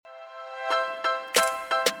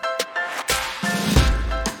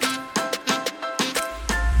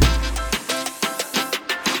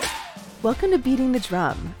Welcome to Beating the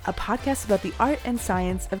Drum, a podcast about the art and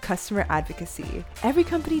science of customer advocacy. Every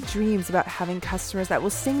company dreams about having customers that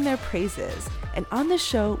will sing their praises, and on this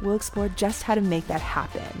show, we'll explore just how to make that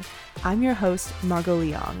happen. I'm your host, Margot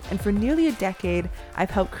Leong, and for nearly a decade,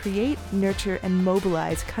 I've helped create, nurture, and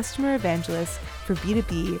mobilize customer evangelists for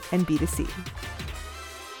B2B and B2C.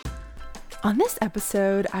 On this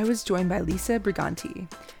episode, I was joined by Lisa Briganti,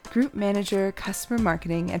 Group Manager, Customer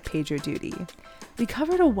Marketing at PagerDuty. We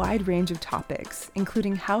covered a wide range of topics,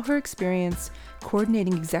 including how her experience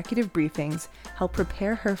coordinating executive briefings helped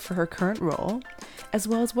prepare her for her current role, as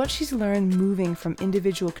well as what she's learned moving from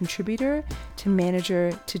individual contributor to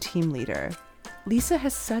manager to team leader. Lisa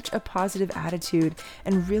has such a positive attitude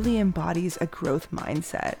and really embodies a growth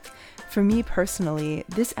mindset. For me personally,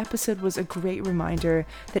 this episode was a great reminder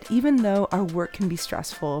that even though our work can be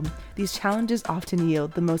stressful, these challenges often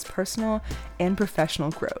yield the most personal and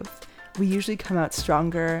professional growth. We usually come out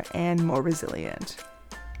stronger and more resilient.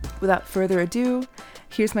 Without further ado,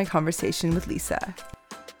 here's my conversation with Lisa.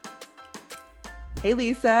 Hey,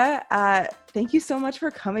 Lisa. Thank you so much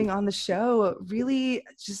for coming on the show. Really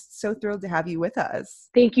just so thrilled to have you with us.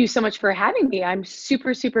 Thank you so much for having me. I'm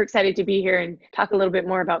super excited to be here and talk a little bit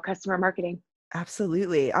more about customer marketing.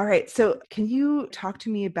 Absolutely. All right. So can you talk to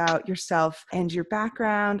me about yourself and your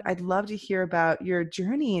background? I'd love to hear about your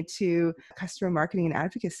journey to customer marketing and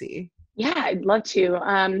advocacy. Yeah, I'd love to.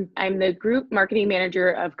 I'm the group marketing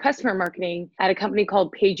manager of customer marketing at a company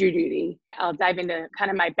called PagerDuty. I'll dive into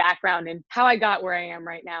kind of my background and how I got where I am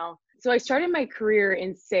right now. So I started my career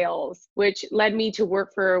in sales, which led me to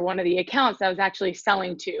work for one of the accounts I was actually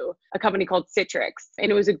selling to, a company called Citrix.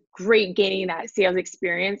 And it was a great gaining that sales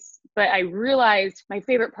experience. But I realized my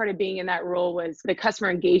favorite part of being in that role was the customer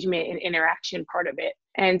engagement and interaction part of it.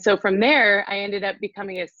 And so from there, I ended up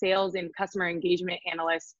becoming a sales and customer engagement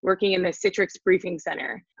analyst working in the Citrix Briefing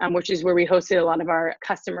Center, which is where we hosted a lot of our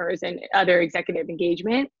customers and other executive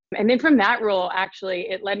engagement. And then from that role, actually,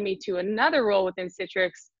 it led me to another role within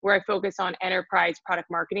Citrix where I focus on enterprise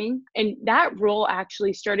product marketing. And that role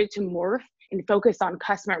actually started to morph and focus on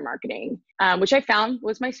customer marketing, which I found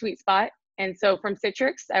was my sweet spot. And so from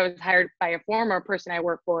Citrix, I was hired by a former person I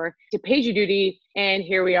worked for to PagerDuty, and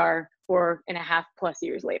here we are 4.5+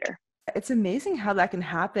 years later. It's amazing how that can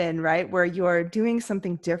happen, right? Where you're doing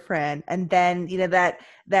something different and then,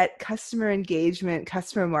 that customer engagement,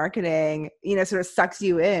 customer marketing, sort of sucks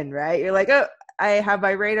you in, right? You're like, oh, I have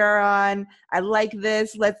my radar on. I like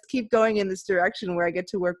this. Let's keep going in this direction where I get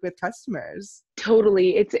to work with customers.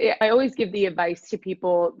 Totally. I always give the advice to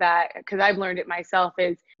people that, because I've learned it myself,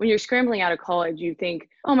 is when you're scrambling out of college, you think,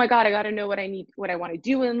 oh my God, I got to know what I need, what I want to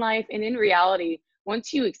do in life. And in reality,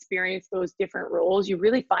 once you experience those different roles, you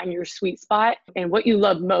really find your sweet spot and what you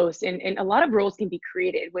love most. And a lot of roles can be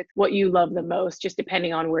created with what you love the most, just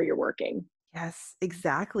depending on where you're working. Yes,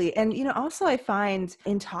 exactly. And, also I find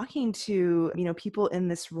in talking to, people in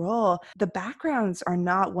this role, the backgrounds are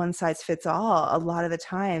not one size fits all a lot of the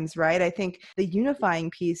times, right? I think the unifying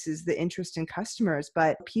piece is the interest in customers,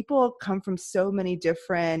 but people come from so many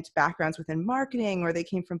different backgrounds within marketing, or they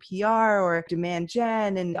came from PR or demand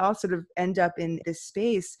gen, and all sort of end up in this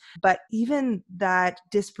space. But even that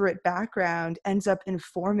disparate background ends up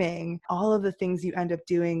informing all of the things you end up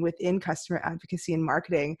doing within customer advocacy and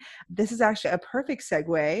marketing. This is actually a perfect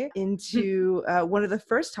segue into one of the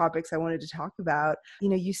first topics I wanted to talk about.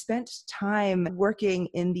 You spent time working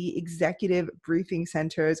in the executive briefing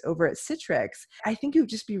centers over at Citrix. I think it would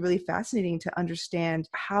just be really fascinating to understand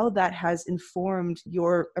how that has informed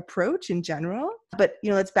your approach in general. But,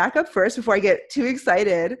 let's back up first before I get too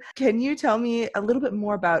excited. Can you tell me a little bit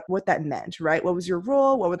more about what that meant, right? What was your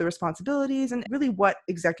role? What were the responsibilities? And really what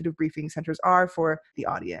executive briefing centers are for the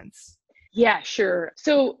audience? Yeah, sure.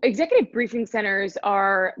 So executive briefing centers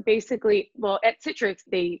are basically, at Citrix,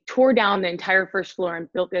 they tore down the entire first floor and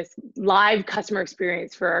built this live customer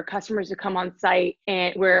experience for our customers to come on site,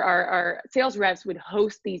 and where our sales reps would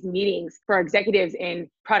host these meetings for our executives and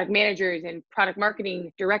product managers and product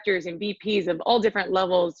marketing directors and VPs of all different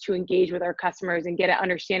levels to engage with our customers and get an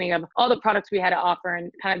understanding of all the products we had to offer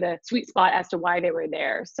and kind of the sweet spot as to why they were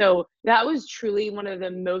there. So that was truly one of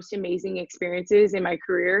the most amazing experiences in my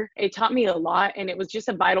career. It taught me a lot, and it was just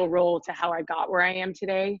a vital role to how I got where I am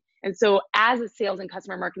today. And so as a sales and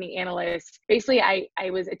customer marketing analyst, basically I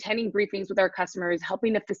was attending briefings with our customers,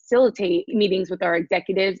 helping to facilitate meetings with our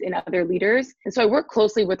executives and other leaders. And so I worked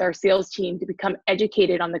closely with our sales team to become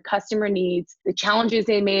educated on the customer needs, the challenges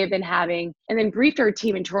they may have been having, and then briefed our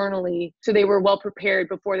team internally so they were well prepared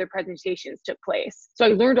before their presentations took place. So I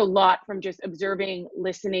learned a lot from just observing,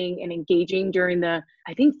 listening, and engaging during the,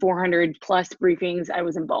 I think, 400+ briefings I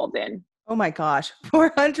was involved in. Oh my gosh,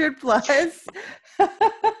 400 plus. It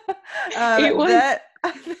was That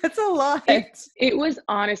that's a lot. it was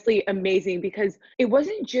honestly amazing because it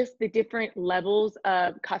wasn't just the different levels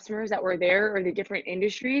of customers that were there or the different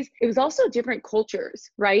industries. It was also different cultures,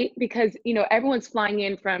 right? Because, everyone's flying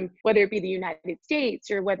in from whether it be the United States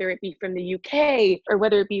or whether it be from the UK or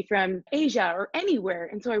whether it be from Asia or anywhere.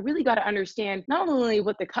 And so I really got to understand not only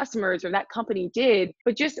what the customers or that company did,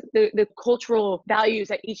 but just the cultural values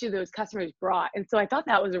that each of those customers brought. And so I thought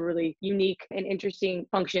that was a really unique and interesting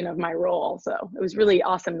function of my role also. It was really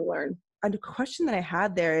awesome to learn. And a question that I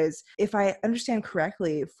had there is, if I understand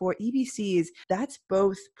correctly, for EBCs, that's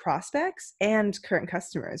both prospects and current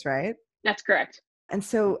customers, right? That's correct. And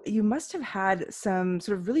so you must have had some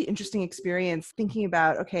sort of really interesting experience thinking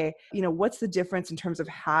about, okay, what's the difference in terms of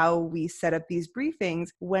how we set up these briefings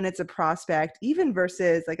when it's a prospect, even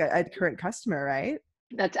versus like a current customer, right?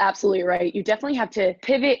 That's absolutely right. You definitely have to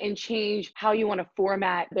pivot and change how you want to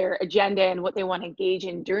format their agenda and what they want to engage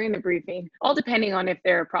in during the briefing, all depending on if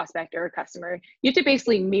they're a prospect or a customer. You have to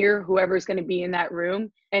basically mirror whoever's going to be in that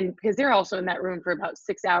room. And because they're also in that room for about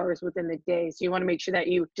 6 hours within the day. So you want to make sure that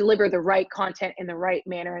you deliver the right content in the right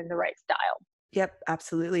manner and the right style. Yep,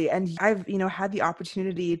 absolutely. And I've, had the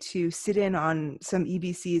opportunity to sit in on some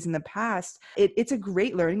EBCs in the past. It's a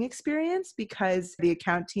great learning experience because the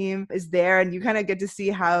account team is there and you kind of get to see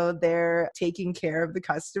how they're taking care of the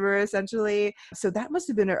customer essentially. So that must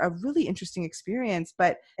have been a really interesting experience.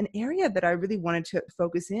 But an area that I really wanted to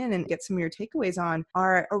focus in and get some of your takeaways on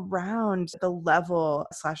are around the level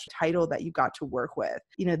 / title that you got to work with.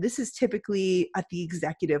 This is typically at the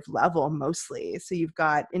executive level mostly. So you've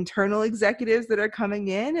got internal executives that are coming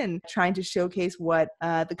in and trying to showcase what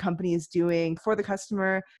the company is doing for the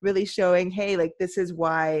customer, really showing, hey, like this is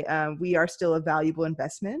why we are still a valuable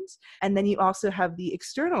investment. And then you also have the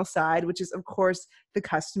external side, which is of course the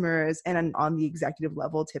customers and on the executive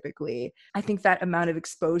level typically. I think that amount of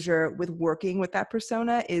exposure with working with that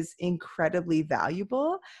persona is incredibly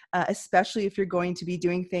valuable, especially if you're going to be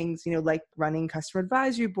doing things, like running customer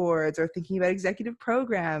advisory boards or thinking about executive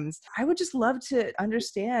programs. I would just love to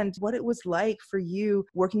understand what it was like for you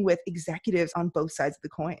working with executives on both sides of the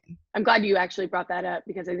coin. I'm glad you actually brought that up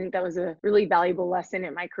because I think that was a really valuable lesson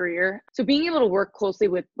in my career. So being able to work closely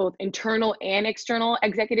with both internal and external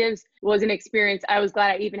executives was an experience I was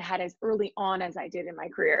glad I even had as early on as I did in my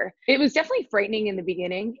career. It was definitely frightening in the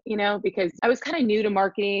beginning, because I was kind of new to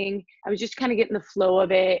marketing. I was just kind of getting the flow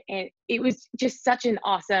of it. And it was just such an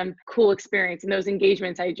awesome, cool experience. And those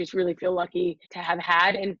engagements, I just really feel lucky to have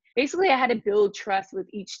had. And basically, I had to build trust with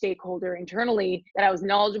each stakeholder internally that I was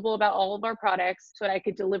knowledgeable about all of our products so that I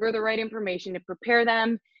could deliver the right information to prepare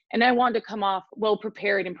them. And I wanted to come off well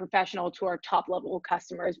prepared and professional to our top level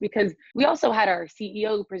customers because we also had our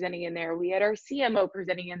CEO presenting in there. We had our CMO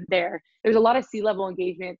presenting in there. There's a lot of C-level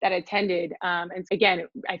engagement that attended. And again,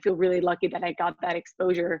 I feel really lucky that I got that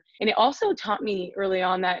exposure. And it also taught me early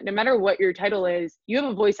on that no matter what your title is, you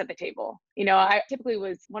have a voice at the table. I typically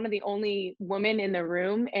was one of the only women in the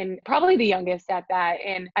room and probably the youngest at that.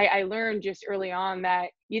 And I learned just early on that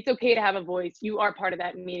it's okay to have a voice. You are part of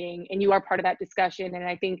that meeting and you are part of that discussion. And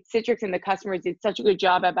I think Citrix and the customers did such a good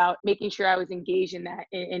job about making sure I was engaged in that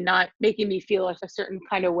and not making me feel a certain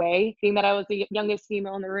kind of way, being that I was the youngest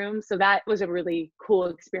female in the room. So that was a really cool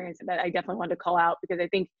experience that I definitely wanted to call out because I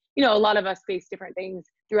think, a lot of us face different things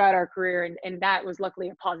throughout our career. And that was luckily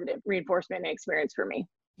a positive reinforcement and experience for me.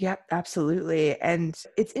 Yep, absolutely. And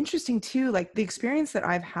it's interesting too, like the experience that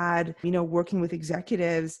I've had, working with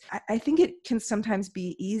executives, I think it can sometimes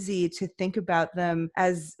be easy to think about them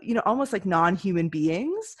as, almost like non-human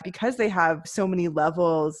beings because they have so many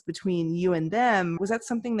levels between you and them. Was that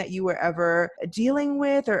something that you were ever dealing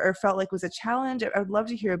with or felt like was a challenge? I would love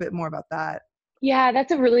to hear a bit more about that. Yeah,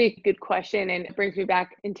 that's a really good question. And it brings me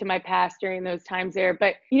back into my past during those times there.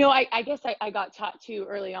 But, I guess I got taught too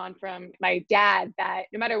early on from my dad that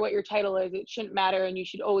no matter what your title is, it shouldn't matter. And you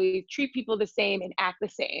should always treat people the same and act the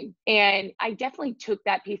same. And I definitely took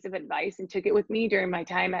that piece of advice and took it with me during my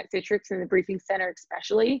time at Citrix in the briefing center,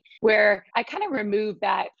 especially where I kind of removed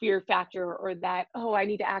that fear factor or that, oh, I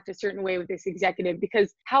need to act a certain way with this executive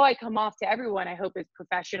because how I come off to everyone, I hope is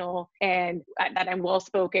professional and that I'm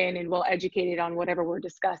well-spoken and well-educated on whatever we're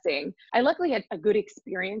discussing. I luckily had a good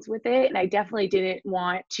experience with it. And I definitely didn't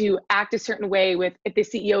want to act a certain way with if the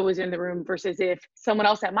CEO was in the room versus if someone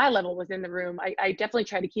else at my level was in the room. I definitely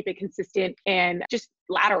tried to keep it consistent and just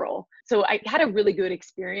lateral. So I had a really good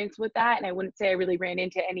experience with that. And I wouldn't say I really ran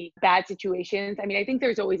into any bad situations. I mean, I think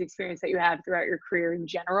there's always experience that you have throughout your career in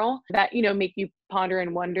general that, make you ponder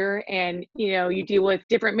and wonder. And, you deal with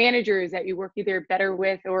different managers that you work either better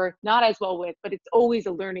with or not as well with, but it's always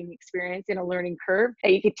a learning experience and a learning curve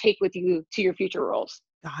that you could take with you to your future roles.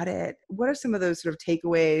 Got it. What are some of those sort of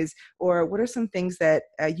takeaways, or what are some things that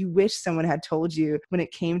you wish someone had told you when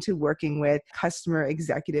it came to working with customer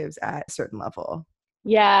executives at a certain level?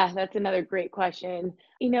 Yeah, that's another great question.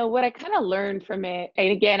 What I kind of learned from it,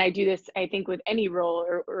 and again, I do this, I think, with any role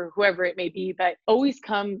or whoever it may be, but always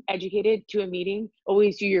come educated to a meeting,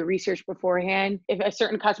 always do your research beforehand. If a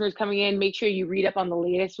certain customer is coming in, make sure you read up on the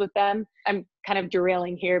latest with them. I'm kind of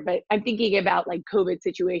derailing here, but I'm thinking about like COVID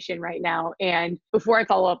situation right now. And before I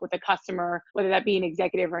follow up with a customer, whether that be an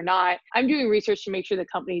executive or not, I'm doing research to make sure the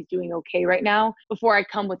company is doing okay right now before I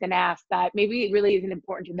come with an ask that maybe it really isn't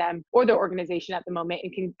important to them or the organization at the moment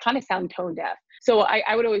and can kind of sound tone deaf. So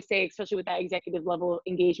I would always say, especially with that executive level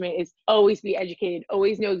engagement, is always be educated,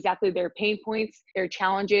 always know exactly their pain points, their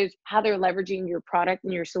challenges, how they're leveraging your product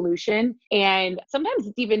and your solution. And sometimes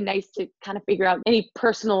it's even nice to kind of figure out any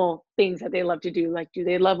personal things that they love to do. Like, do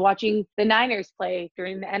they love watching the Niners play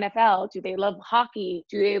during the NFL? Do they love hockey?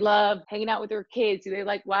 Do they love hanging out with their kids? Do they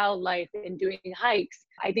like wildlife and doing hikes?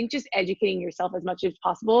 I think just educating yourself as much as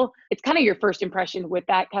possible. It's kind of your first impression with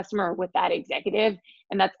that customer or with that executive.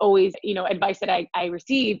 And that's always, advice that I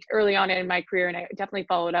received early on in my career and I definitely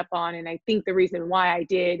followed up on. And I think the reason why I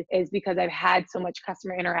did is because I've had so much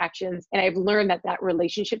customer interactions and I've learned that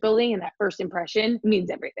relationship building and that first impression means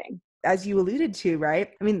everything. As you alluded to, right?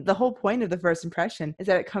 I mean, the whole point of the first impression is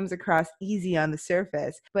that it comes across easy on the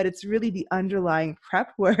surface, but it's really the underlying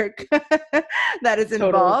prep work that is Totally.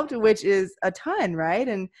 involved, which is a ton, right?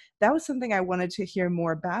 And that was something I wanted to hear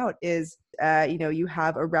more about is, you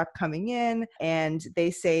have a rep coming in and they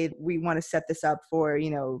say, we want to set this up for,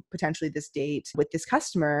 potentially this date with this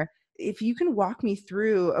customer. If you can walk me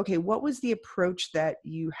through, okay, what was the approach that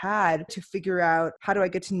you had to figure out how do I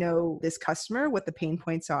get to know this customer, what the pain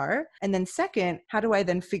points are? And then second, how do I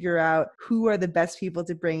then figure out who are the best people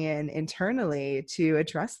to bring in internally to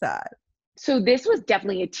address that? So this was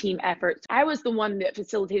definitely a team effort. I was the one that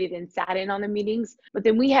facilitated and sat in on the meetings, but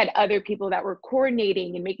then we had other people that were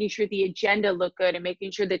coordinating and making sure the agenda looked good and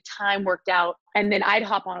making sure the time worked out. And then I'd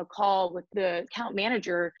hop on a call with the account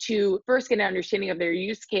manager to first get an understanding of their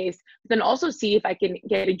use case, but then also see if I can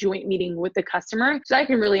get a joint meeting with the customer so I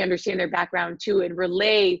can really understand their background too and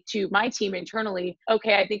relay to my team internally,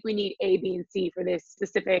 okay, I think we need A, B, and C for this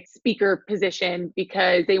specific speaker position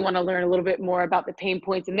because they want to learn a little bit more about the pain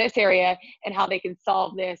points in this area and how they can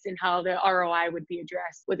solve this and how the ROI would be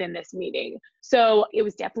addressed within this meeting. So it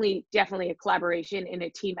was definitely a collaboration and a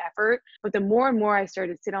team effort. But the more and more I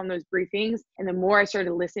started to sit on those briefings and the more I started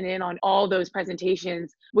to listen in on all those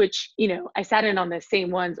presentations, which, I sat in on the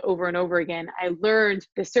same ones over and over again, I learned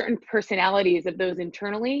the certain personalities of those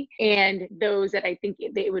internally and those that I think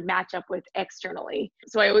they would match up with externally.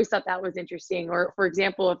 So I always thought that was interesting. Or for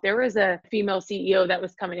example, if there was a female CEO that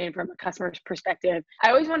was coming in from a customer's perspective, I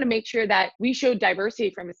always want to make sure that we showed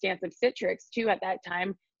diversity from a stance of Citrix too at that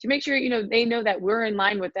time to make sure, they know that we're in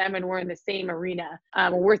line with them and we're in the same arena.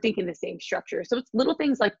 We're thinking the same structure. So it's little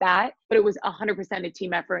things like that, but it was 100% a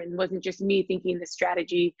team effort and wasn't just me thinking the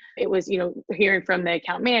strategy. It was, hearing from the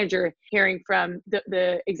account manager, hearing from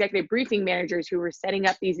the executive briefing managers who were setting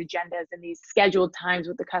up these agendas and these scheduled times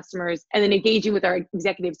with the customers, and then engaging with our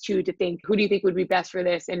executives too, to think, who do you think would be best for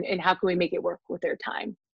this? And how can we make it work with their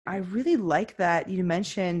time? I really like that you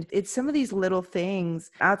mentioned it's some of these little things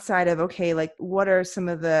outside of, okay, like what are some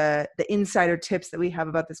of the insider tips that we have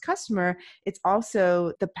about this customer? It's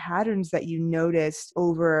also the patterns that you noticed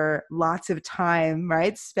over lots of time,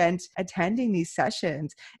 right? Spent attending these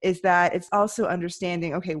sessions is that it's also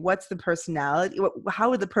understanding, okay, what's the personality? How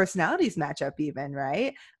would the personalities match up even,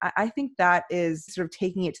 right? I think that is sort of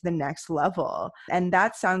taking it to the next level. And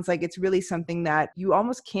that sounds like it's really something that you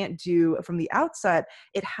almost can't do from the outset.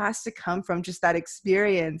 It has to come from just that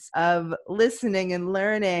experience of listening and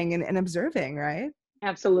learning and observing, right?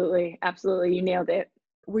 Absolutely. Absolutely. You nailed it.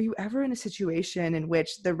 Were you ever in a situation in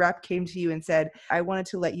which the rep came to you and said, I wanted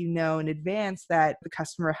to let you know in advance that the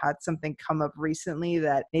customer had something come up recently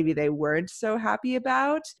that maybe they weren't so happy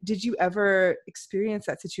about? Did you ever experience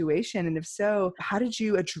that situation? And if so, how did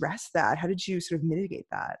you address that? How did you sort of mitigate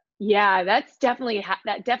that? Yeah, that definitely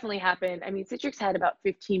happened. I mean, Citrix had about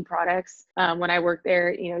 15 products when I worked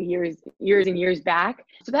there, years and years back.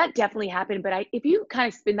 So that definitely happened. But if you kind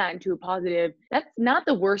of spin that into a positive, that's not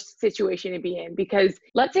the worst situation to be in because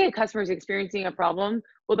let's say a customer is experiencing a problem.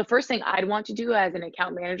 Well, the first thing I'd want to do as an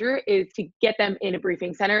account manager is to get them in a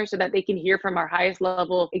briefing center so that they can hear from our highest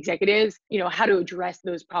level executives, how to address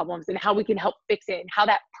those problems and how we can help fix it and how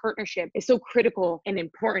that partnership is so critical and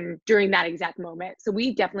important during that exact moment. So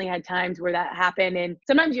we definitely had times where that happened. And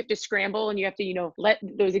sometimes you have to scramble and you have to, let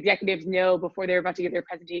those executives know before they're about to give their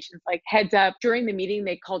presentations, like, heads up, during the meeting,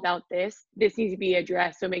 they called out this needs to be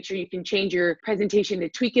addressed. So make sure you can change your presentation to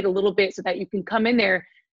tweak it a little bit so that you can come in there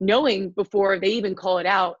knowing before they even call it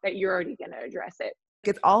out that you're already going to address it.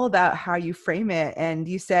 It's all about how you frame it. And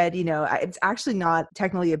you said, it's actually not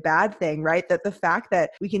technically a bad thing, right? That the fact that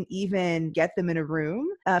we can even get them in a room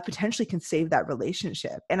potentially can save that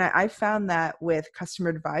relationship. And I found that with customer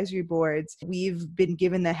advisory boards, we've been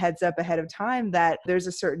given the heads up ahead of time that there's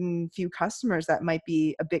a certain few customers that might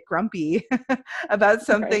be a bit grumpy about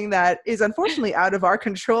something that is unfortunately out of our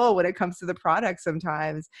control when it comes to the product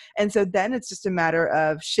sometimes. And so then it's just a matter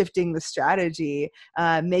of shifting the strategy,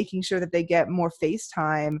 making sure that they get more face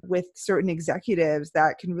time with certain executives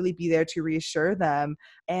that can really be there to reassure them.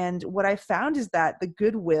 And what I found is that the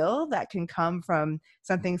goodwill that can come from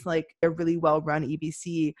something like a really well-run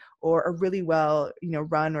EBC or a really well,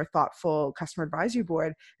 run or thoughtful customer advisory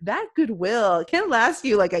board, that goodwill can last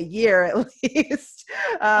you like a year at least,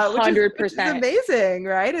 100%. Which is amazing,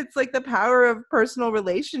 right? It's like the power of personal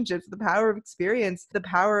relationships, the power of experience, the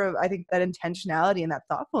power of, I think, that intentionality and that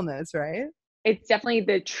thoughtfulness, right? It's definitely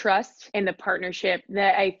the trust and the partnership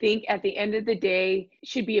that I think at the end of the day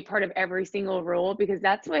should be a part of every single role, because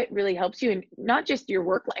that's what really helps you in not just your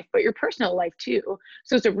work life, but your personal life too.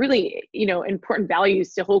 So it's a really, important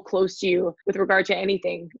values to hold close to you with regard to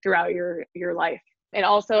anything throughout your life. And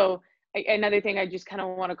also another thing I just kind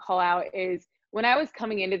of want to call out is when I was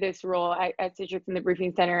coming into this role at Citrix in the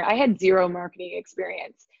briefing center, I had zero marketing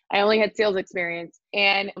experience. I only had sales experience.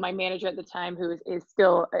 And my manager at the time, who is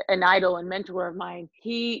still an idol and mentor of mine,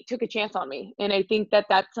 he took a chance on me. And I think that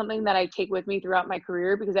that's something that I take with me throughout my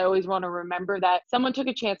career, because I always want to remember that someone took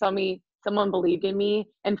a chance on me. Someone believed in me.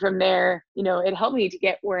 And from there, it helped me to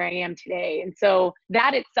get where I am today. And so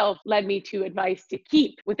that itself led me to advice to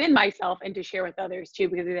keep within myself and to share with others too,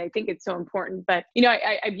 because I think it's so important. But,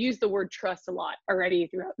 I've used the word trust a lot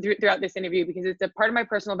already throughout this interview, because it's a part of my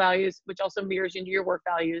personal values, which also mirrors into your work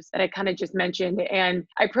values that I kind of just mentioned. And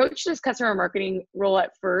I approached this customer marketing role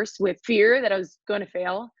at first with fear that I was going to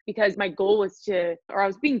fail, because my goal was I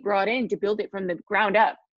was being brought in to build it from the ground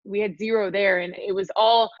up. We had zero there, and it was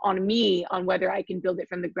all on me on whether I can build it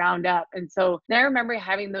from the ground up. And so then I remember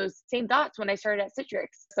having those same thoughts when I started at Citrix.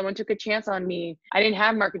 Someone took a chance on me. I didn't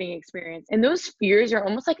have marketing experience. And those fears are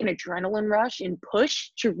almost like an adrenaline rush and push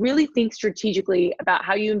to really think strategically about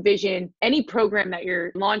how you envision any program that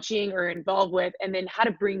you're launching or involved with, and then how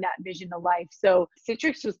to bring that vision to life. So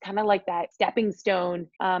Citrix was kind of like that stepping stone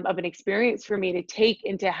of an experience for me to take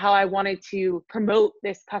into how I wanted to promote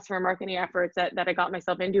this customer marketing efforts that I got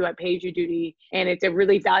myself into at PagerDuty. And it's a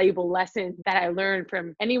really valuable lesson that I learned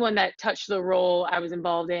from anyone that touched the role I was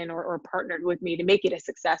involved in or partnered with me to make it a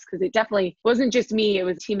success, because it definitely wasn't just me, it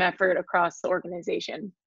was a team effort across the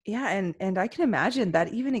organization. Yeah, and I can imagine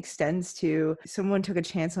that even extends to someone took a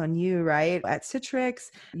chance on you, right? At Citrix,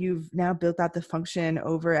 you've now built out the function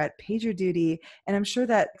over at PagerDuty, and I'm sure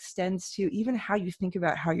that extends to even how you think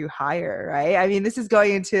about how you hire, right? I mean, this is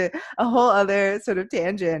going into a whole other sort of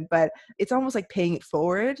tangent, but it's almost like paying it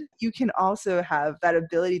forward. You can also have that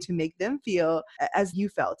ability to make them feel as you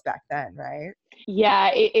felt back then, right? Yeah,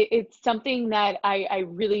 it's something that I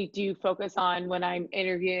really do focus on when I'm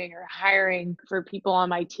interviewing or hiring for people on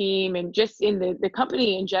my team and just in the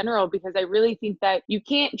company in general, because I really think that you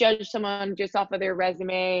can't judge someone just off of their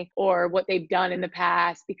resume or what they've done in the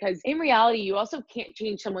past, because in reality, you also can't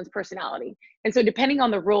change someone's personality. And so depending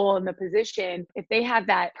on the role and the position, if they have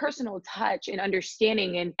that personal touch and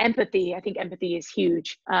understanding and empathy, I think empathy is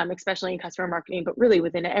huge, especially in customer marketing, but really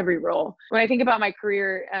within every role. When I think about my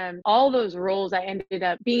career, all those roles I ended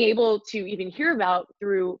up being able to even hear about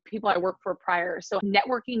through people I worked for prior. So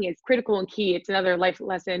networking is critical and key. It's another life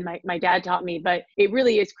lesson my dad taught me, but it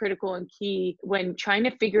really is critical and key when trying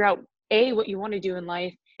to figure out what you want to do in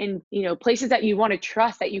life, and places that you want to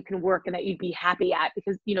trust that you can work and that you'd be happy at,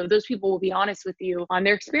 because those people will be honest with you on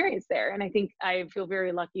their experience there. And I think I feel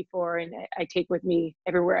very lucky for, and I take with me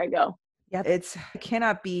everywhere I go. Yeah, it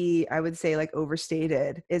cannot be, I would say, like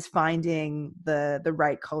overstated, is finding the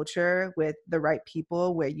right culture with the right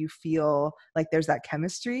people where you feel like there's that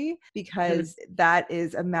chemistry, Mhm. because that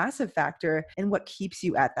is a massive factor in what keeps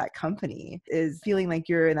you at that company, is feeling like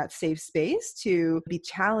you're in that safe space to be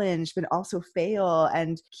challenged but also fail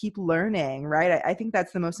and keep learning, right? I think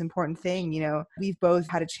that's the most important thing. We've both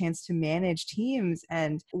had a chance to manage teams,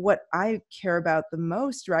 and what I care about the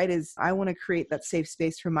most, right, is I want to create that safe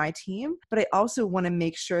space for my team, but I also want to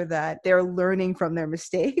make sure that they're learning from their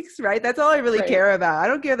mistakes, right? That's all I really Right. care about. I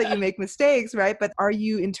don't care that you make mistakes, right? But are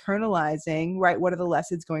you internalizing, right? What are the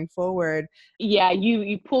lessons going forward? Yeah,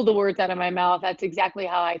 you pull the words out of my mouth. That's exactly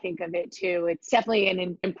how I think of it too. It's definitely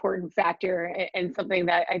an important factor and something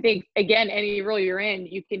that I think, again, any role you're in,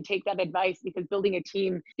 you can take that advice, because building a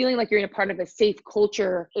team, feeling like you're in a part of a safe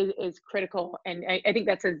culture is critical. And I think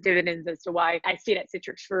that says dividends as to why I stayed at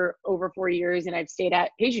Citrix for over 4 years and I've stayed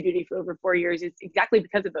at PagerDuty for over 4 years. It's exactly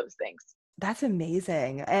because of those things. That's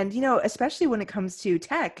amazing. And, especially when it comes to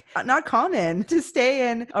tech, not common to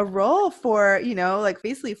stay in a role for, like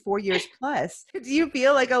basically 4 years plus. Do you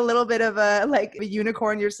feel like a little bit of a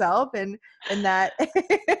unicorn yourself and that?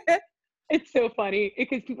 It's so funny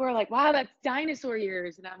because people are like, wow, that's dinosaur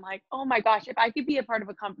years. And I'm like, oh my gosh, if I could be a part of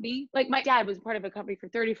a company, like my dad was part of a company for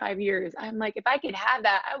 35 years. I'm like, if I could have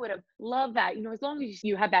that, I would have loved that. As long as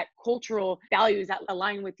you have that cultural values that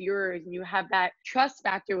align with yours and you have that trust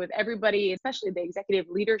factor with everybody, especially the executive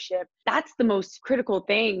leadership, that's the most critical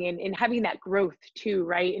thing. And having that growth too,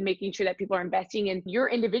 right? And making sure that people are investing in your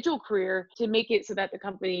individual career to make it so that the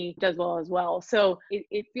company does well as well. So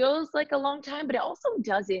it feels like a long time, but it also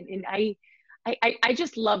doesn't. And I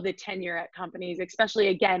just love the tenure at companies, especially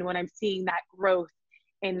again when I'm seeing that growth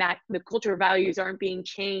and that the cultural values aren't being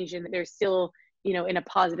changed and they're still, in a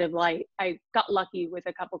positive light. I got lucky with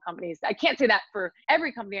a couple companies. I can't say that for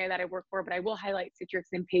every company that I work for, but I will highlight Citrix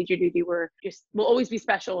and PagerDuty were just will always be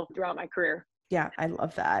special throughout my career. Yeah, I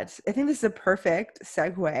love that. I think this is a perfect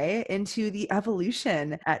segue into the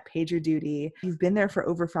evolution at PagerDuty. You've been there for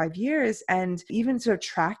over 5 years, and even sort of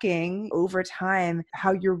tracking over time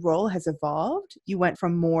how your role has evolved. You went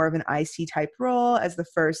from more of an IC type role as the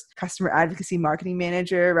first customer advocacy marketing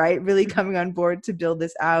manager, right? Really coming on board to build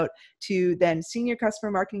this out, to then senior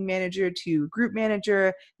customer marketing manager, to group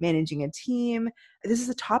manager, managing a team. This is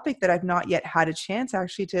a topic that I've not yet had a chance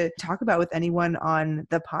actually to talk about with anyone on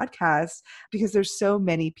the podcast, because there's so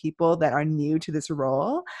many people that are new to this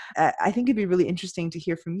role. I think it'd be really interesting to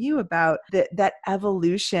hear from you about that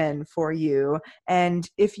evolution for you, and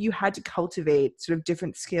if you had to cultivate sort of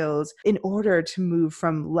different skills in order to move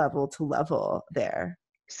from level to level there.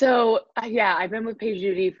 So, yeah, I've been with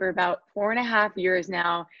PagerDuty for about 4.5 years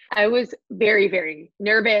now. I was very, very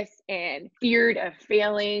nervous and feared of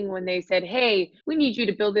failing when they said, hey, we need you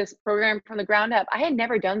to build this program from the ground up. I had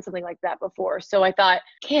never done something like that before. So I thought,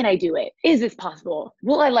 can I do it? Is this possible?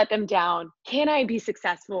 Will I let them down? Can I be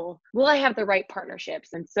successful? Will I have the right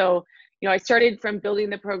partnerships? And so, I started from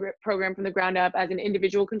building the program from the ground up as an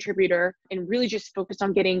individual contributor and really just focused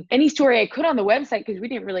on getting any story I could on the website because we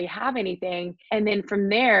didn't really have anything. And then from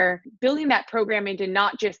there, building that program into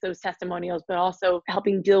not just those testimonials, but also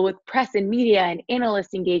helping deal with press and media and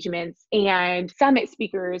analyst engagements and summit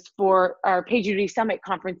speakers for our PagerDuty Summit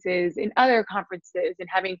conferences and other conferences, and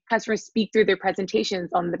having customers speak through their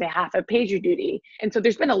presentations on the behalf of PagerDuty. And so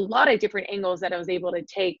there's been a lot of different angles that I was able to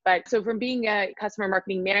take. But so from being a customer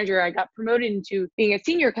marketing manager, I got promoted into being a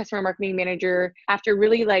senior customer marketing manager after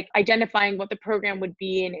really identifying what the program would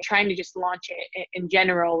be and trying to just launch it in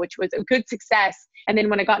general, which was a good success. And then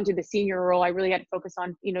when I got into the senior role, I really had to focus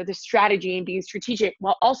on, the strategy and being strategic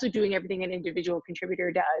while also doing everything an individual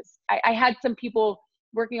contributor does. I had some people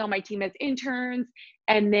working on my team as interns,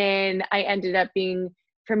 and then I ended up being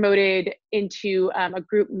promoted into a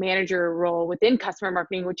group manager role within customer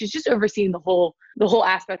marketing, which is just overseeing the whole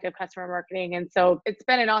aspect of customer marketing. And so it's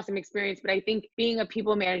been an awesome experience. But I think being a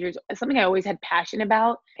people manager is something I always had passion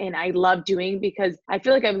about and I love doing, because I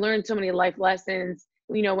feel like I've learned so many life lessons.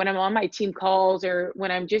 When I'm on my team calls or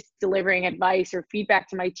when I'm just delivering advice or feedback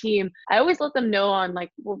to my team, I always let them know on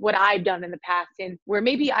what I've done in the past and where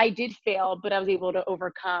maybe I did fail, but I was able to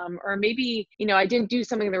overcome, or maybe, I didn't do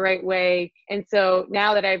something the right way. And so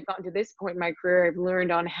now that I've gotten to this point in my career, I've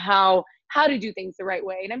learned on how to do things the right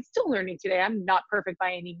way. And I'm still learning today. I'm not perfect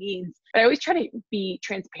by any means, but I always try to be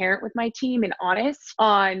transparent with my team and honest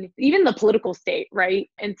on even the political state, right?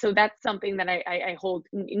 And so that's something that I hold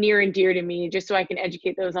near and dear to me, just so I can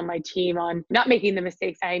educate those on my team on not making the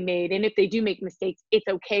mistakes I made. And if they do make mistakes, it's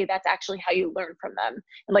okay. That's actually how you learn from them.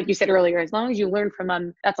 And like you said earlier, as long as you learn from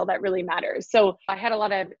them, that's all that really matters. So I had a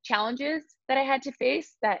lot of challenges that I had to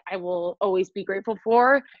face that I will always be grateful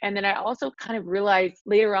for. And then I also kind of realized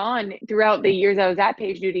later on throughout the years I was at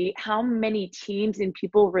PagerDuty, how many teams and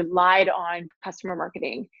people relied on customer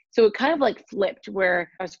marketing. So it kind of like flipped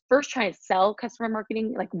where I was first trying to sell customer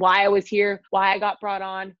marketing, like why I was here, why I got brought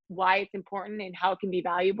on, why it's important and how it can be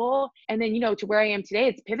valuable. And then, to where I am today,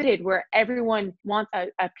 it's pivoted where everyone wants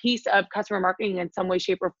a piece of customer marketing in some way,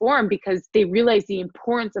 shape, or form because they realize the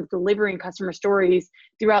importance of delivering customer stories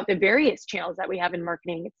throughout the various channels that we have in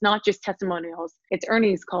marketing. It's not just testimonials, it's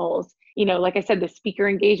earnings calls. Like I said, the speaker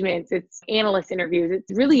engagements, it's analyst interviews.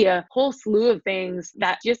 It's really a whole slew of things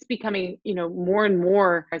that just becoming, more and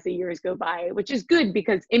more as the years go by, which is good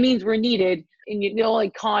because it means we're needed. And the only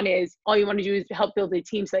con is all you want to do is help build a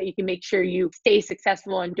team so that you can make sure you stay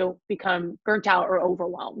successful and don't become burnt out or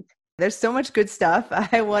overwhelmed. There's so much good stuff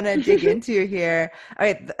I want to dig into here. All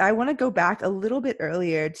right, I want to go back a little bit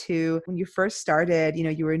earlier to when you first started.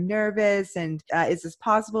 You were nervous and is this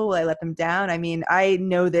possible? Will I let them down? I mean, I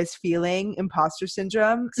know this feeling, imposter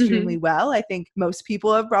syndrome, extremely well. I think most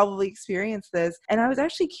people have probably experienced this. And I was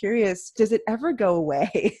actually curious, does it ever go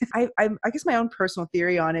away? I guess my own personal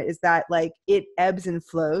theory on it is that like it ebbs and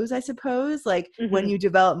flows, I suppose. Like when you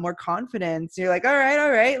develop more confidence, you're like, all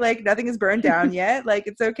right, like nothing is burned down yet. Like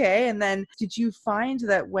it's okay. And then did you find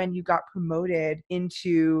that when you got promoted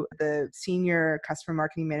into the senior customer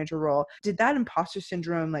marketing manager role, did that imposter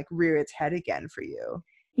syndrome like rear its head again for you?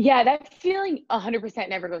 Yeah, that feeling 100%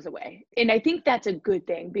 never goes away. And I think that's a good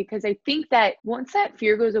thing because I think that once that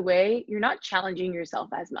fear goes away, you're not challenging yourself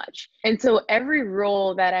as much. And so every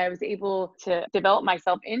role that I was able to develop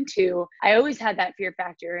myself into, I always had that fear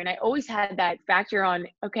factor. And I always had that factor on,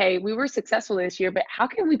 okay, we were successful this year, but how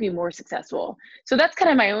can we be more successful? So that's kind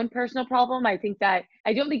of my own personal problem. I think that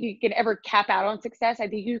I don't think you can ever cap out on success. I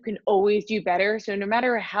think you can always do better. So no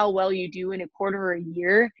matter how well you do in a quarter or a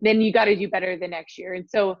year, then you got to do better the next year. And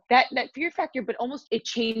so that fear factor, but almost it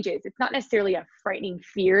changes. It's not necessarily a frightening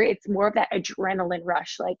fear. It's more of that adrenaline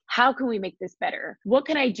rush. Like, how can we make this better? What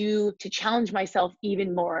can I do to challenge myself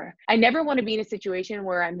even more? I never want to be in a situation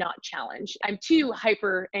where I'm not challenged. I'm too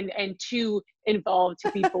hyper and too involved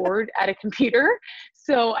to be bored at a computer.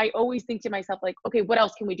 So I always think to myself, like, okay, what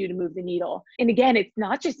else can we do to move the needle? And again, it's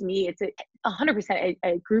not just me, it's 100%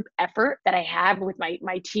 a group effort that I have with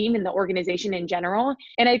my team and the organization in general.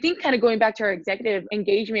 And I think kind of going back to our executive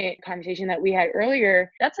engagement conversation that we had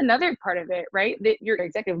earlier, that's another part of it, right? That your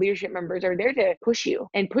executive leadership members are there to push you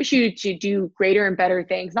to do greater and better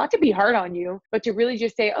things, not to be hard on you, but to really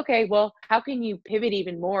just say, okay, well, how can you pivot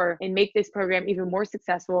even more and make this program even more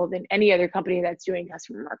successful than any other company that's doing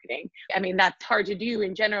customer marketing? I mean, that's hard to do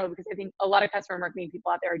in general because I think a lot of customer marketing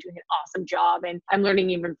people out there are doing an awesome job and I'm learning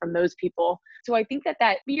even from those people. So I think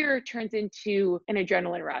that fear turns into an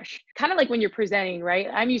adrenaline rush, kind of like when you're presenting, right?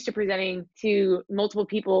 I'm used to presenting to multiple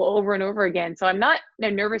people over and over again. So I'm not a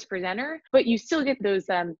nervous presenter, but you still get those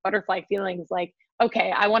butterfly feelings like,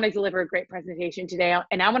 okay, I want to deliver a great presentation today.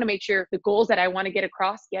 And I want to make sure the goals that I want to get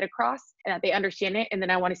across, and that they understand it. And then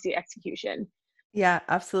I want to see execution. Yeah,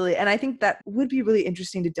 absolutely. And I think that would be really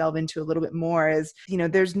interesting to delve into a little bit more is,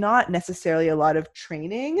 there's not necessarily a lot of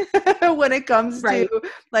training when it comes Right. to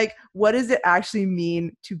like, what does it actually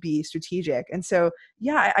mean to be strategic? And so,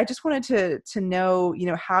 yeah, I just wanted to know,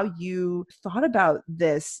 how you thought about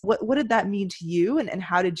this. What did that mean to you? And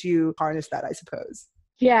how did you harness that, I suppose?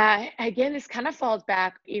 Yeah, again, this kind of falls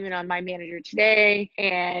back even on my manager today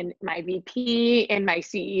and my VP and my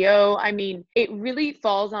CEO. I mean, it really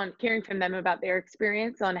falls on hearing from them about their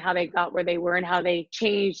experience on how they got where they were and how they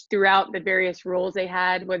changed throughout the various roles they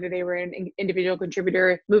had, whether they were an individual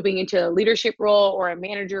contributor moving into a leadership role or a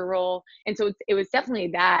manager role. And so it was definitely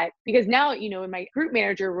that because now, in my group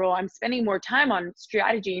manager role, I'm spending more time on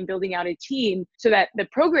strategy and building out a team so that the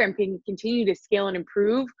program can continue to scale and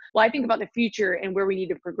improve. Well, I think about the future and where we need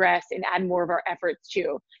to progress and add more of our efforts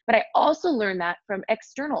to. But I also learned that from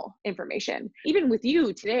external information, even with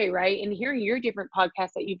you today, right? And hearing your different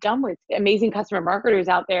podcasts that you've done with amazing customer marketers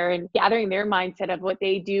out there and gathering their mindset of what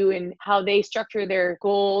they do and how they structure their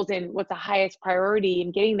goals and what's the highest priority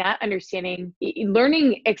and getting that understanding,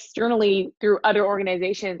 learning externally through other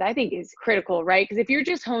organizations, I think is critical, right? Because if you're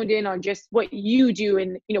just honed in on just what you do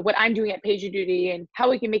and, what I'm doing at PagerDuty and how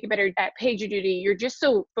we can make it better at PagerDuty, you're just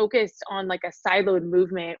so focused on like a siloed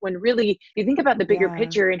movement when really you think about the bigger Yeah.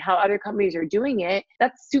 picture and how other companies are doing it.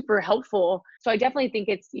 That's super helpful. So I definitely think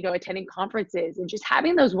it's, attending conferences and just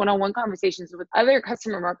having those one-on-one conversations with other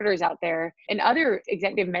customer marketers out there and other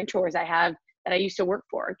executive mentors I have that I used to work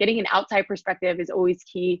for. Getting an outside perspective is always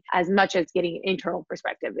key as much as getting an internal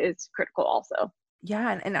perspective is critical also.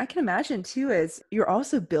 Yeah, and I can imagine too, is you're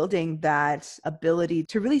also building that ability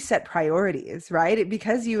to really set priorities, right?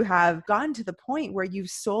 Because you have gotten to the point where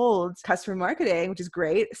you've sold customer marketing, which is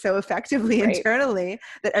great, so effectively Right. internally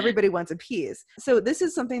that everybody wants a piece. So this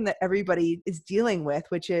is something that everybody is dealing with,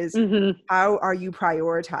 which is Hmm. how are you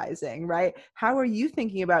prioritizing, right? How are you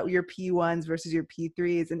thinking about your P1s versus your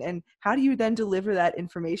P3s? And how do you then deliver that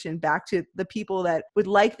information back to the people that would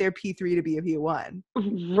like their P3 to be a P1?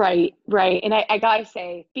 Right, right. And I gotta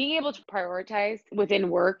say, being able to prioritize within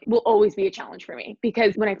work will always be a challenge for me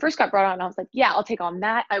because when I first got brought on, I was like, yeah, I'll take on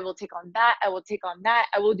that. I will take on that. I will take on that.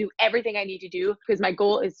 I will do everything I need to do because my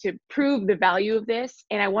goal is to prove the value of this.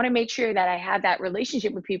 And I want to make sure that I have that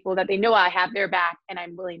relationship with people that they know I have their back and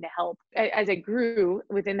I'm willing to help. As I grew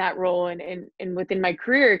within that role and within my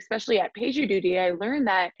career, especially at PagerDuty, I learned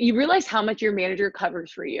that you realize how much your manager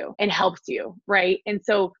covers for you and helps you, right? And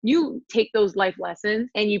so you take those life lessons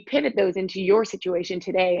and you pivot those into your situation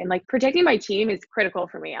today. And like protecting my team is critical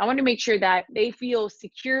for me. I want to make sure that they feel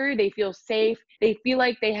secure, they feel safe, they feel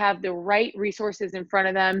like they have the right resources in front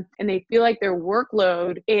of them, and they feel like their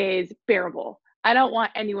workload is bearable. I don't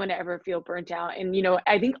want anyone to ever feel burnt out. And,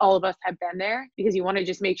 I think all of us have been there because you want to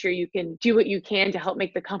just make sure you can do what you can to help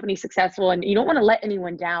make the company successful and you don't want to let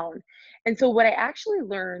anyone down. And so what I actually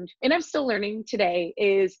learned, and I'm still learning today,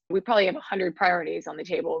 is we probably have 100 priorities on the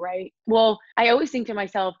table, right? Well, I always think to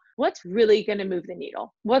myself, what's really going to move the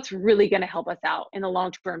needle? What's really going to help us out in the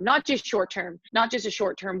long term, not just short term, not just a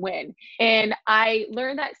short term win. And I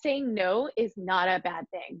learned that saying no is not a bad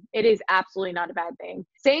thing. It is absolutely not a bad thing.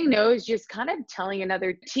 Saying no is just kind of telling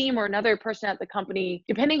another team or another person at the company,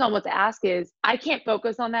 depending on what the ask is, I can't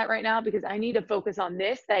focus on that right now because I need to focus on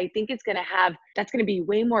this that I think it's going to have, that's going to be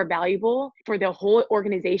way more valuable for the whole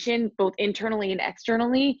organization, both internally and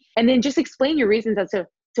externally. And then just explain your reasons as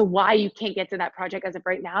to why you can't get to that project as of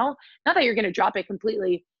right now. Not that you're going to drop it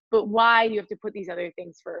completely, but why you have to put these other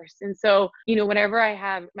things first. And so, whenever I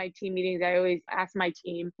have my team meetings, I always ask my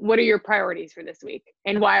team, what are your priorities for this week?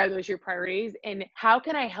 And why are those your priorities? And how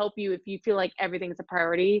can I help you if you feel like everything's a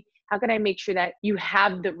priority? How can I make sure that you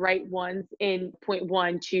have the right ones in point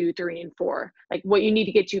 1, 2, 3, and 4? Like what you need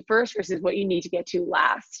to get to first versus what you need to get to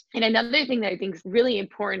last. And another thing that I think is really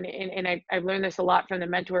important, and I've learned this a lot from the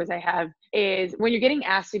mentors I have, is when you're getting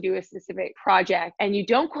asked to do a specific project and you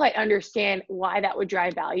don't quite understand why that would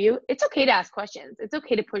drive value, it's okay to ask questions. It's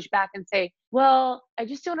okay to push back and say, well, I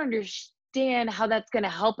just don't understand how that's going to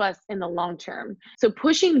help us in the long term. So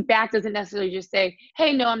pushing back doesn't necessarily just say,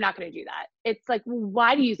 hey, no, I'm not going to do that. It's like, well,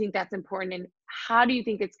 why do you think that's important? And how do you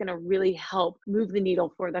think it's going to really help move the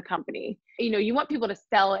needle for the company? You want people to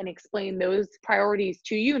sell and explain those priorities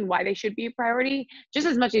to you and why they should be a priority, just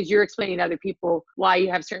as much as you're explaining to other people why you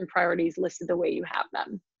have certain priorities listed the way you have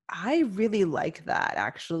them. I really like that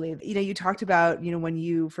actually. You talked about, when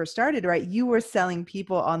you first started, right? You were selling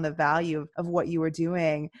people on the value of what you were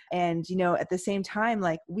doing. And, at the same time,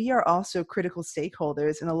 like we are also critical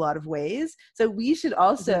stakeholders in a lot of ways. So we should Mhm.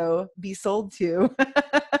 also be sold to,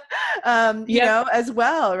 Yep. as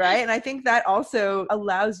well, right? And I think that also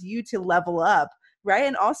allows you to level up. Right.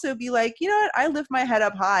 And also be like, you know what? I lift my head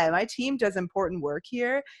up high. My team does important work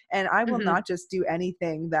here, and I will Hmm. not just do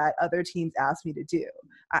anything that other teams ask me to do.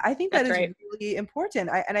 I think that That's is right. really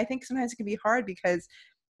important. And I think sometimes it can be hard because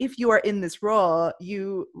if you are in this role,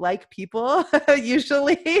 you like people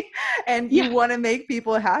usually, and you Yeah. want to make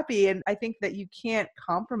people happy. And I think that you can't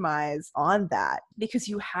compromise on that because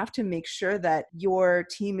you have to make sure that your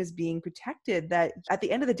team is being protected. That at the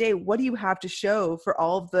end of the day, what do you have to show for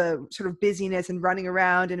all of the sort of busyness and running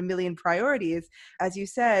around and a million priorities? As you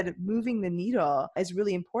said, moving the needle is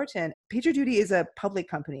really important. PagerDuty is a public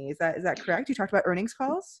company. Is that correct? You talked about earnings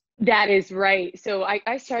calls? That is right. So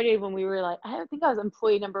I started when we were like, I think I was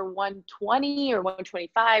employee number 120 or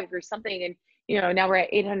 125 or something. And, now we're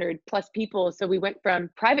at 800 plus people. So we went from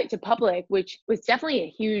private to public, which was definitely a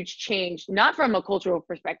huge change, not from a cultural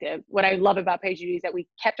perspective. What I love about PagerDuty is that we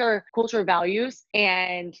kept our cultural values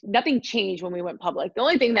and nothing changed when we went public. The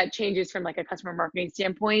only thing that changes from like a customer marketing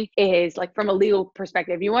standpoint is like from a legal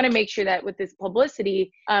perspective. You want to make sure that with this publicity,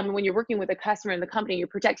 when you're working with a customer in the company, you're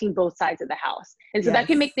protecting both sides of the house. And so that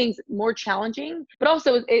can make Yes. things more challenging, but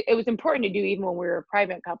also it was important to do even when we were a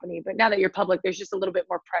private company. But now that you're public, there's just a little bit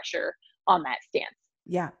more pressure on that stance.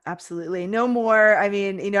 Yeah, absolutely. No more. I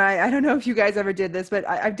mean, I don't know if you guys ever did this, but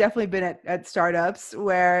I've definitely been at startups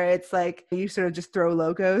where it's like you sort of just throw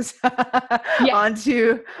logos Yeah.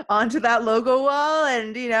 onto that logo wall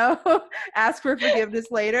and, ask for forgiveness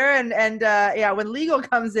later. And yeah, when legal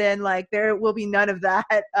comes in, like there will be none of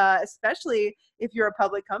that, especially if you're a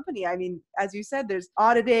public company. I mean, as you said, there's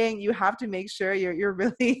auditing. You have to make sure you're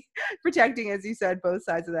really protecting, as you said, both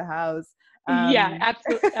sides of the house. Yeah, Um,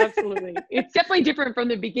 absolutely, absolutely. It's definitely different from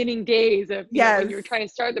the beginning days of, when you were yes. trying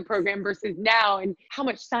to start the program versus now, and how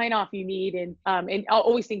much sign off you need, and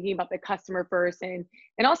always thinking about the customer first, and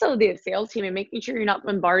also the sales team, and making sure you're not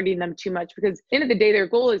bombarding them too much, because at the end of the day, their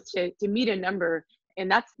goal is to meet a number, and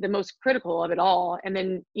that's the most critical of it all. And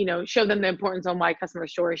then, show them the importance on why customer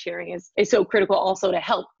story sharing is so critical also to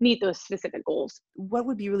help meet those specific goals. What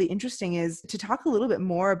would be really interesting is to talk a little bit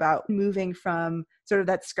more about moving from sort of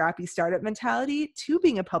that scrappy startup mentality to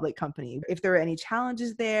being a public company. If there are any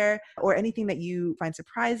challenges there or anything that you find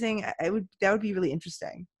surprising, that would be really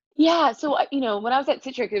interesting. Yeah. So, when I was at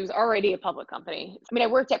Citrix, it was already a public company. I mean, I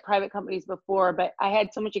worked at private companies before, but I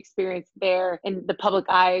had so much experience there in the public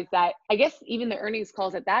eyes that I guess even the earnings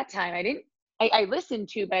calls at that time, I listened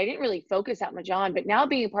to, but I didn't really focus that much on. But now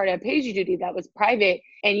being a part of PagerDuty that was private,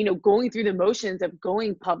 and, going through the motions of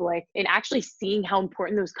going public and actually seeing how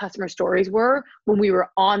important those customer stories were when we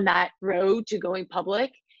were on that road to going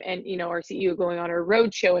public, and, our CEO going on a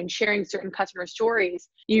roadshow and sharing certain customer stories,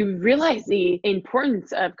 you realize the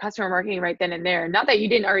importance of customer marketing right then and there. Not that you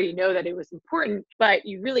didn't already know that it was important, but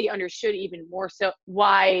you really understood even more so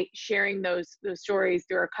why sharing those stories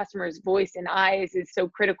through our customers' voice and eyes is so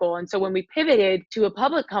critical. And so when we pivoted to a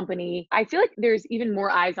public company, I feel like there's even more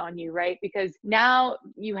eyes on you, right? Because now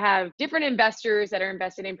you have different investors that are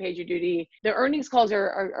invested in PagerDuty. The earnings calls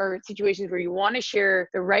are situations where you want to share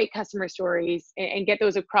the right customer stories, and get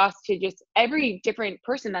those across to just every different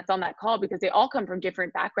person that's on that call, because they all come from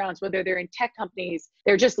different backgrounds, whether they're in tech companies,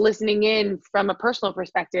 they're just listening in from a personal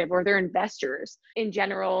perspective, or they're investors in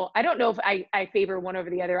general. I don't know if I favor one over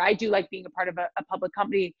the other. I do like being a part of a public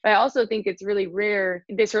company, but I also think it's really rare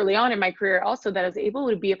this early on in my career also that I was able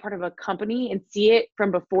to be a part of a company and see it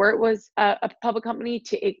from before it was a public company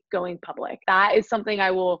to it going public. That is something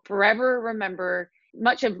I will forever remember.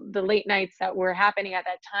 Much of the late nights that were happening at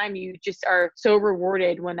that time, you just are so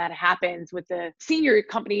rewarded when that happens with the senior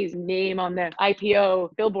company's name on the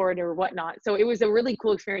IPO billboard or whatnot. So it was a really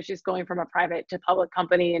cool experience just going from a private to public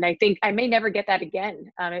company. And I think I may never get that again.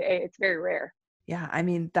 It's very rare. Yeah, I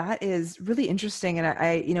mean, that is really interesting.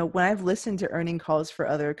 And when I've listened to earning calls for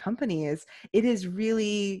other companies, it is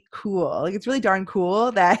really cool. Like, it's really darn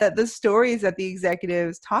cool that the stories that the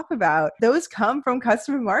executives talk about, those come from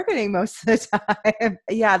customer marketing most of the time.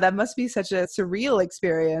 Yeah, that must be such a surreal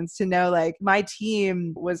experience to know, like, my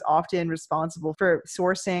team was often responsible for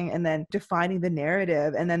sourcing and then defining the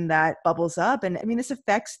narrative. And then that bubbles up. And I mean, this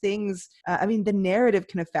affects things. I mean, the narrative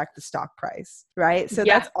can affect the stock price, right? So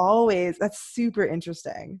Yeah. that's super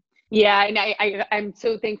interesting. Yeah, and I'm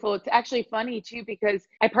so thankful. It's actually funny too, because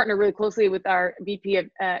I partner really closely with our VP of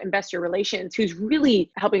Investor Relations, who's really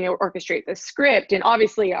helping orchestrate the script, and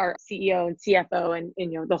obviously our CEO and CFO, and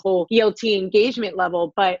the whole ELT engagement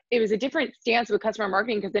level. But it was a different stance with customer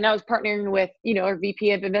marketing, because then I was partnering with our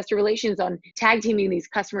VP of Investor Relations on tag teaming these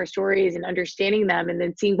customer stories and understanding them, and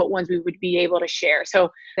then seeing what ones we would be able to share. So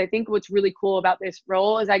I think what's really cool about this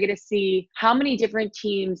role is I get to see how many different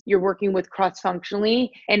teams you're working with cross-functionally,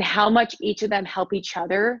 and how much each of them help each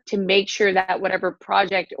other to make sure that whatever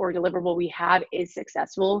project or deliverable we have is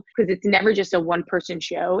successful. Because it's never just a one-person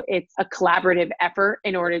show. It's a collaborative effort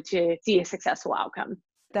in order to see a successful outcome.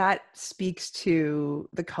 That speaks to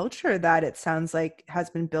the culture that it sounds like has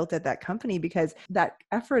been built at that company, because that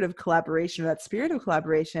effort of collaboration, or that spirit of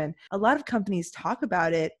collaboration, a lot of companies talk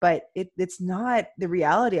about it, but it's not the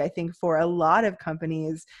reality. I think for a lot of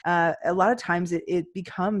companies, a lot of times it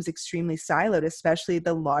becomes extremely siloed, especially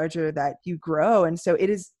the larger that you grow. And so it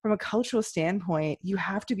is, from a cultural standpoint, you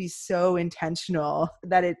have to be so intentional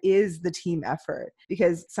that it is the team effort,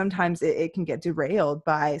 because sometimes it can get derailed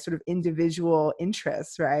by sort of individual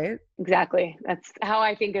interests, right? Exactly. That's how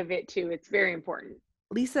I think of it too. It's very important.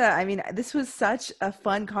 Lisa, I mean, this was such a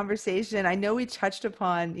fun conversation. I know we touched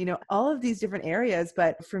upon, all of these different areas,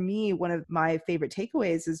 but for me, one of my favorite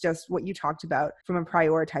takeaways is just what you talked about from a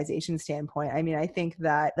prioritization standpoint. I mean, I think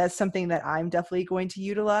that that's something that I'm definitely going to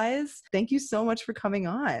utilize. Thank you so much for coming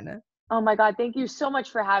on. Oh my God, thank you so much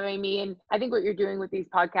for having me. And I think what you're doing with these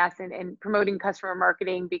podcasts and promoting customer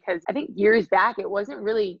marketing, because I think years back, it wasn't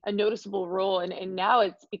really a noticeable role. And now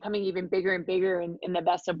it's becoming even bigger and bigger in the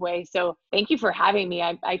best of ways. So thank you for having me.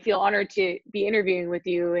 I feel honored to be interviewing with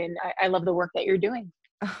you. And I love the work that you're doing.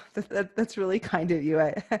 Oh, that's really kind of you.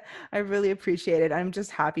 I really appreciate it. I'm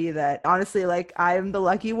just happy that honestly, like I'm the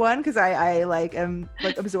lucky one because I like am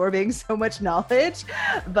like absorbing so much knowledge,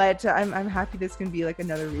 but I'm happy this can be like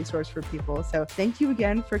another resource for people. So thank you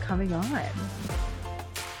again for coming on.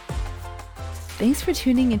 Thanks for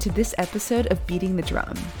tuning into this episode of Beating the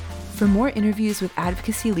Drum. For more interviews with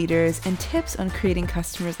advocacy leaders and tips on creating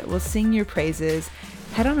customers that will sing your praises,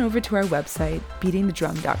 head on over to our website,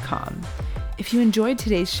 beatingthedrum.com. If you enjoyed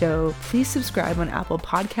today's show, please subscribe on Apple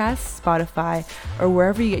Podcasts, Spotify, or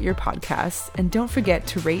wherever you get your podcasts, and don't forget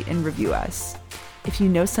to rate and review us. If you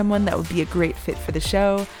know someone that would be a great fit for the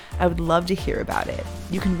show, I would love to hear about it.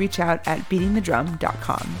 You can reach out at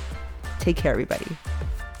beatingthedrum.com. Take care, everybody.